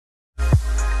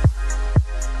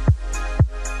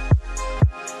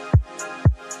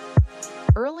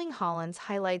Erling Haaland's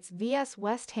highlights vs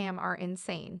West Ham are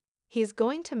insane. He's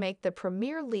going to make the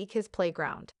Premier League his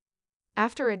playground.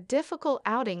 After a difficult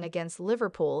outing against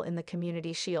Liverpool in the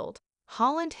Community Shield,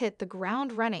 Haaland hit the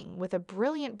ground running with a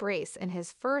brilliant brace in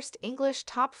his first English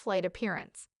top-flight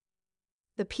appearance.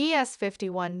 The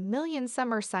PS51 million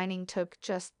summer signing took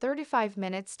just 35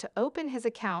 minutes to open his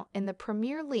account in the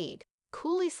Premier League,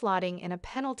 coolly slotting in a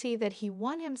penalty that he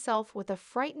won himself with a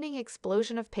frightening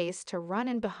explosion of pace to run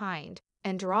in behind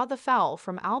and draw the foul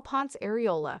from Alphonse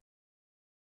Areola.